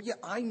said to him,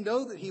 I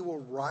know that he will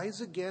rise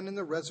again in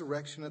the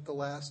resurrection at the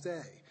last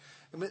day.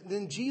 But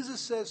then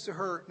Jesus says to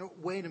her, no,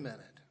 wait a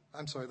minute.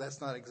 I'm sorry, that's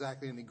not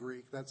exactly in the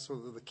Greek. That's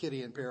sort of the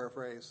Kittian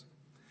paraphrase.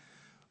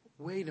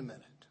 Wait a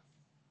minute.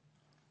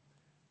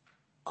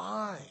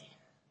 I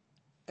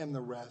am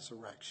the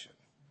resurrection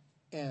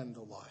and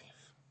the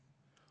life.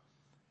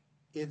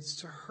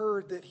 It's to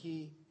her that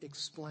he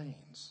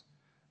explains.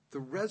 The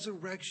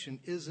resurrection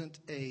isn't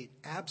an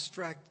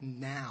abstract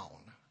noun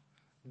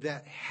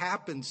that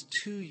happens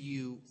to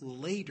you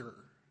later.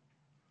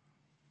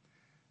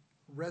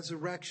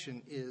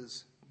 Resurrection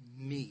is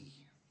me.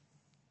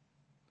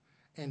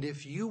 And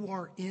if you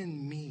are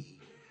in me,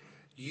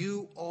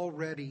 you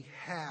already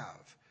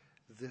have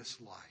this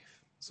life.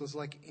 So it's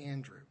like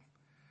Andrew.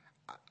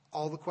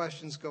 All the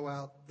questions go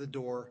out the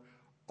door.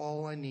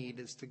 All I need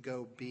is to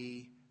go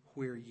be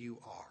where you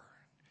are.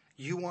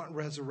 You want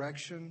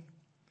resurrection?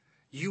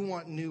 You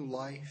want new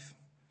life?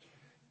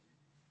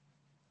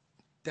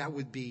 That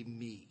would be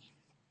me.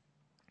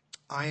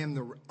 I am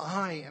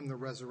the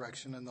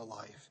resurrection and the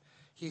life.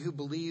 He who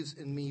believes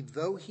in me,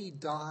 though he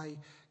die,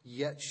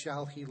 yet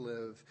shall he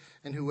live.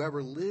 And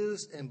whoever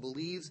lives and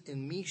believes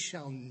in me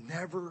shall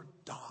never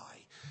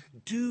die.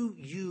 Do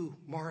you,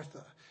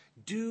 Martha,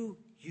 do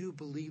you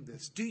believe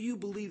this? Do you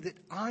believe that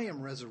I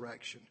am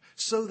resurrection?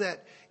 So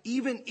that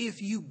even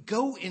if you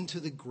go into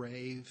the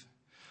grave,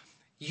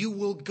 you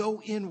will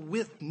go in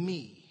with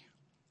me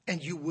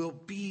and you will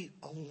be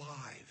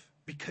alive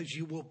because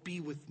you will be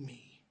with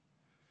me.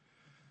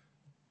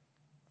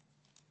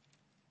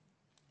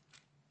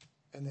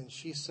 And then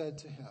she said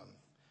to him,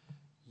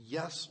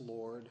 yes,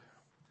 Lord,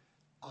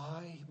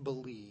 I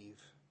believe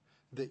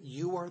that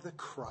you are the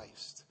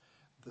Christ,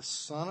 the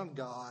Son of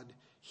God,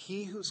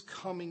 he who's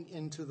coming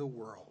into the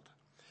world.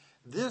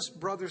 This,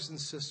 brothers and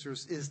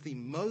sisters, is the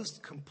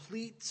most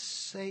complete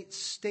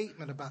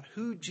statement about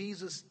who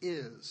Jesus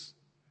is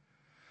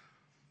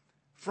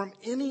from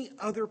any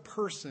other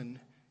person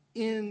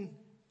in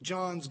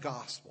John's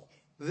gospel.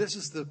 This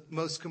is the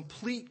most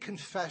complete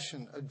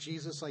confession of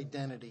Jesus'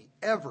 identity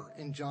ever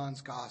in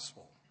John's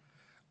gospel.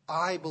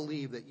 I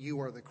believe that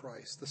you are the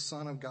Christ, the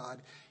Son of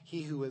God,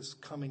 he who is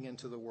coming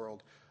into the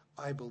world.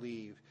 I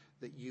believe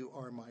that you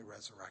are my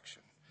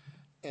resurrection.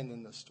 And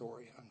then the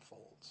story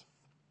unfolds.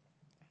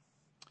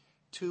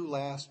 Two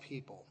last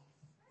people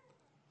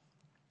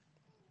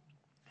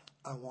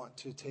I want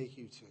to take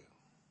you to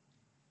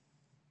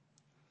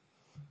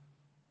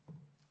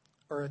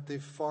are at the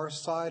far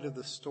side of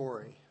the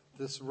story.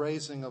 This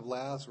raising of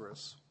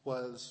Lazarus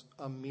was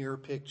a mere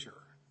picture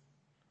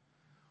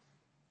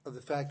of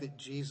the fact that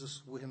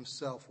Jesus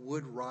himself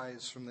would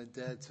rise from the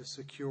dead to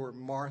secure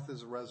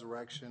Martha's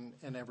resurrection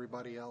and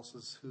everybody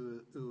else's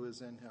who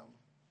is in him.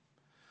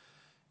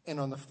 And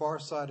on the far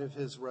side of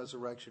his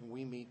resurrection,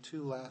 we meet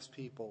two last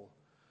people.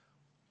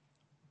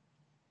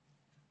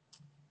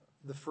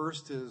 The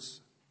first is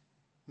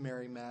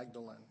Mary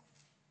Magdalene.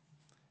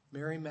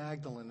 Mary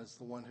Magdalene is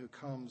the one who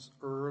comes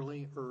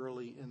early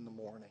in the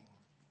morning.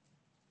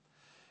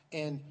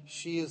 And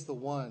she is the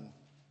one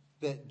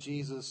that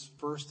Jesus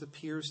first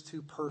appears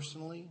to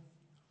personally.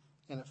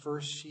 And at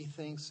first she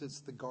thinks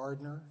it's the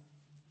gardener.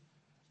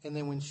 And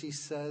then when he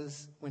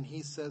says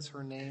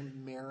her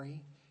name,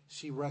 Mary,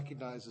 she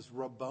recognizes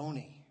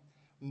Rabboni,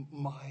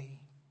 my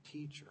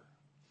teacher.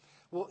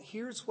 Well,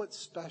 here's what's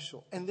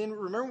special. And then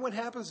remember what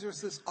happens? There's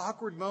this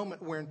awkward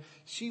moment when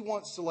she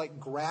wants to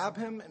grab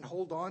him and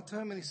hold on to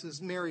him. And he says,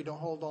 Mary, don't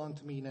hold on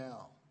to me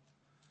now.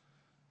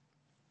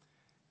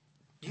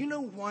 Do you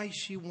know why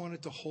she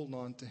wanted to hold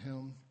on to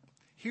him?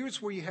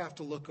 Here's where you have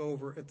to look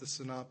over at the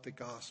Synoptic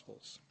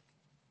Gospels.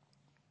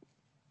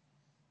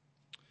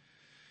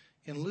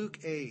 In Luke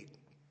 8,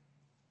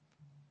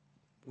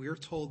 we're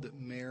told that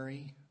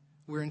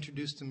we're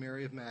introduced to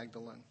Mary of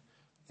Magdalene.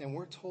 And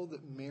we're told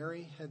that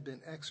Mary had been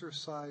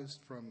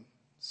exorcised from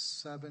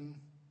seven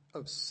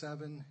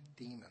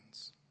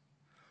demons.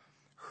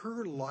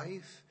 Her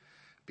life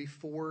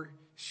before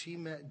she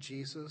met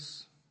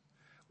Jesus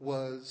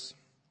was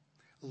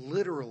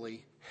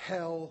literally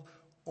hell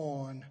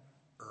on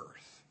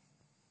earth.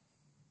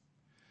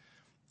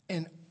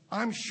 And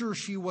I'm sure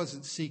she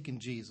wasn't seeking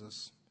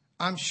Jesus.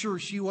 I'm sure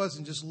she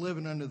wasn't just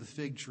living under the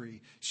fig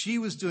tree. She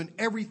was doing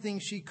everything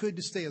she could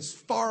to stay as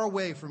far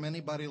away from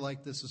anybody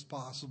like this as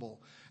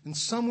possible. And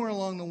somewhere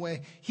along the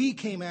way, he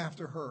came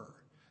after her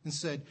and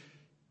said,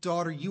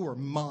 daughter, you are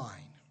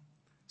mine.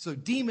 So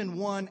demon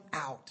 1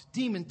 out.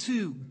 Demon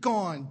 2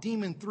 gone.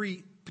 Demon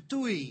 3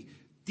 ptui.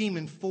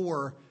 Demon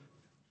 4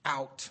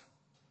 out.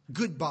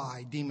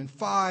 Goodbye. Demon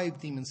 5,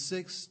 demon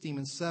 6,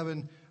 demon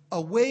 7.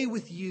 Away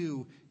with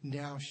you.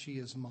 Now she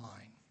is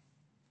mine.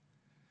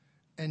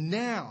 And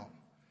now,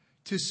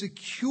 to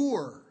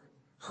secure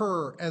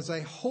her as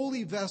a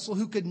holy vessel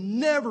who could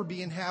never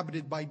be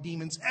inhabited by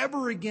demons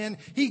ever again,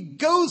 he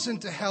goes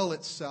into hell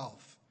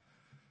itself.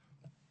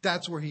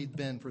 That's where he'd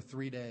been for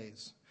 3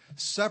 days,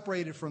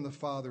 separated from the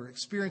Father,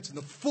 experiencing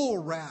the full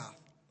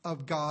wrath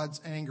of God's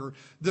anger,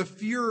 the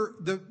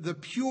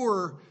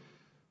pure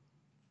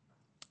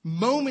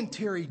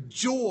momentary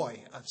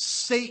joy of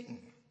Satan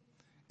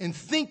in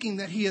thinking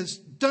that he has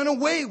done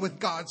away with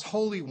God's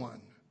Holy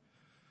One.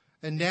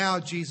 And now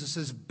Jesus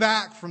is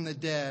back from the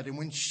dead. And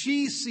when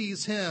she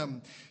sees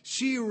him,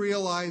 she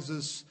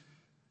realizes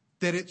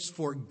that it's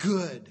for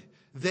good.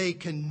 They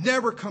can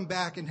never come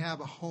back and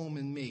have a home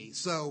in me.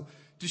 So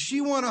does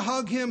she want to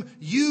hug him?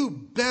 You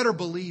better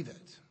believe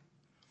it.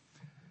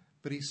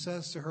 But he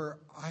says to her,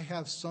 I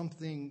have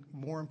something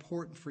more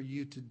important for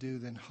you to do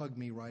than hug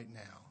me right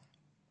now.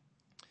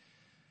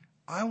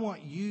 I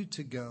want you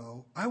to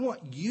go. I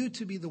want you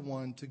to be the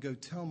one to go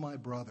tell my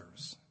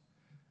brothers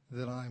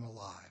that I'm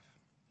alive.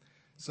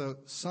 So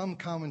some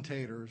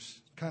commentators,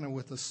 kind of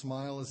with a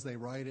smile as they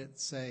write it,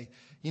 say,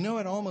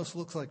 it almost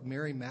looks like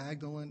Mary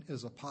Magdalene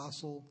is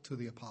apostle to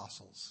the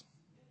apostles.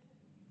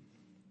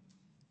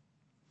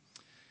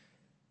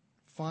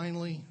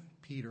 Finally,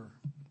 Peter.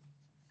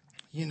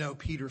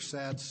 Peter's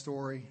sad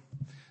story.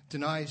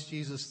 Denies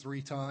Jesus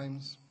 3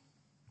 times.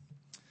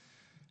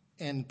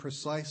 And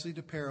precisely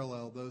to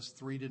parallel those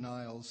 3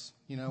 denials,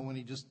 when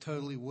he just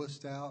totally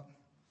wussed out,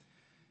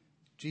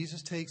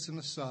 Jesus takes him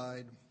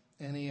aside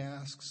and he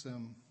asks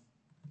him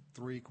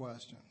 3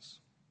 questions.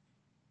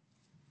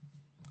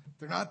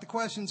 They're not the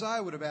questions I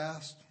would have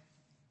asked.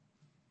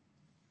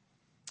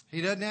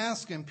 He doesn't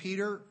ask him,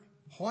 Peter,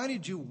 why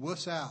did you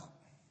wuss out?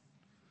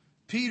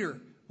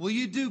 Peter, will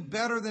you do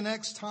better the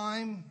next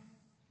time?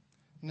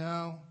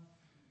 No.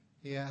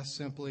 He asked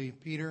simply,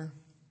 Peter,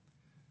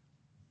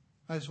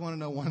 I just want to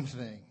know one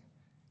thing.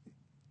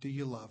 Do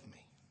you love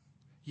me?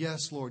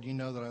 Yes, Lord, you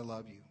know that I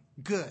love you.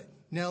 Good.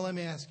 Now let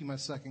me ask you my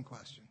second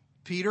question.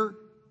 Peter?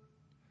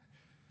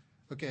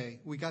 Okay,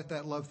 we got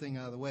that love thing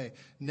out of the way.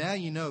 Now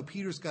you know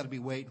Peter's got to be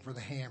waiting for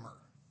the hammer.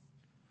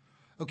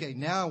 Okay,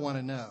 now I want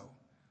to know.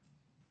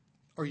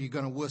 Are you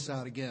going to wuss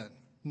out again?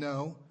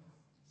 No.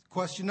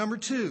 Question number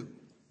 2.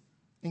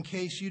 In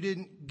case you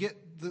didn't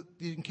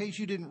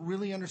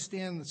really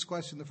understand this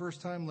question the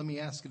first time, let me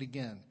ask it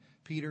again.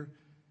 Peter,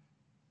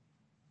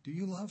 do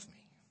you love me?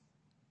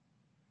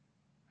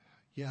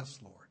 Yes,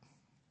 Lord.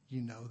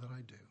 You know that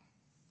I do.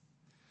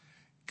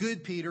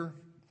 Good, Peter.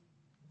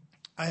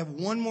 I have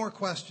one more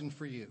question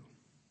for you.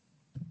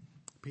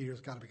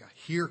 Peter's got to be,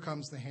 here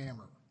comes the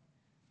hammer.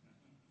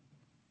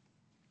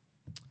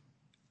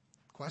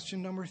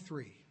 Question number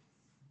 3.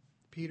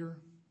 Peter,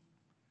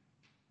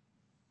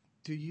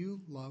 do you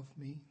love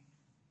me?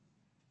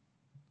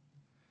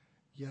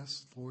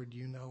 Yes, Lord,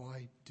 you know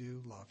I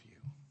do love you.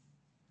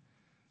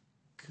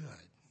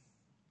 Good.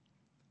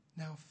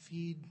 Now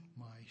feed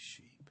my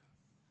sheep.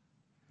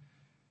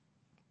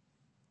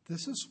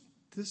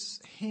 This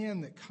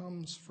hand that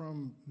comes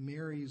from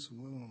Mary's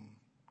womb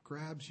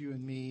grabs you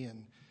and me,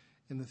 and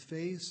in the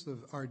face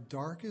of our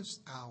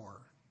darkest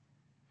hour,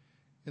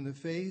 in the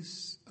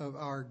face of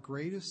our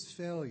greatest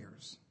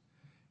failures,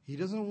 he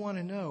doesn't want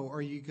to know,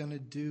 are you going to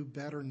do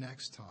better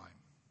next time?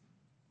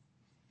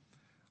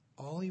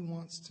 All he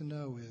wants to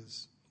know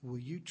is, will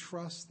you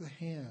trust the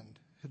hand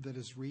that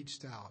has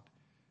reached out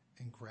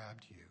and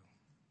grabbed you?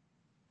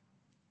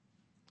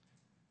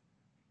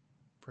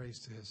 Praise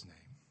to his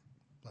name.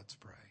 Let's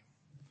pray.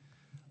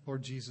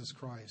 Lord Jesus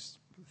Christ,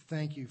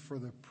 thank you for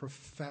the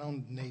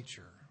profound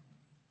nature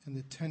and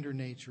the tender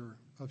nature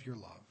of your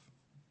love.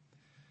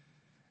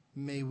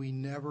 May we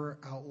never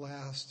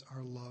outlast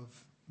our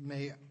love.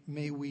 May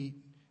we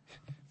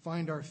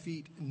find our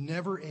feet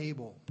never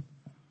able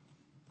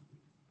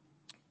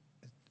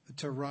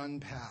to run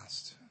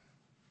past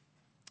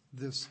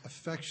this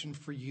affection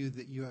for you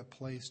that you have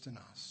placed in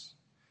us.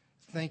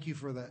 Thank you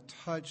for that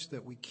touch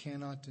that we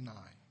cannot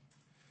deny.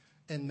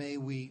 And may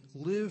we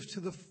live to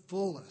the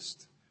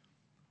fullest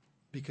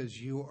because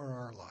you are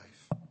our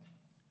life.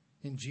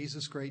 In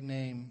Jesus' great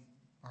name,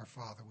 our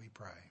Father, we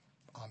pray.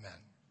 Amen.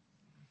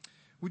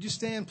 Would you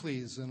stand,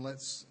 please, and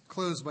let's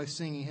close by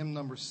singing hymn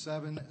number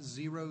 700.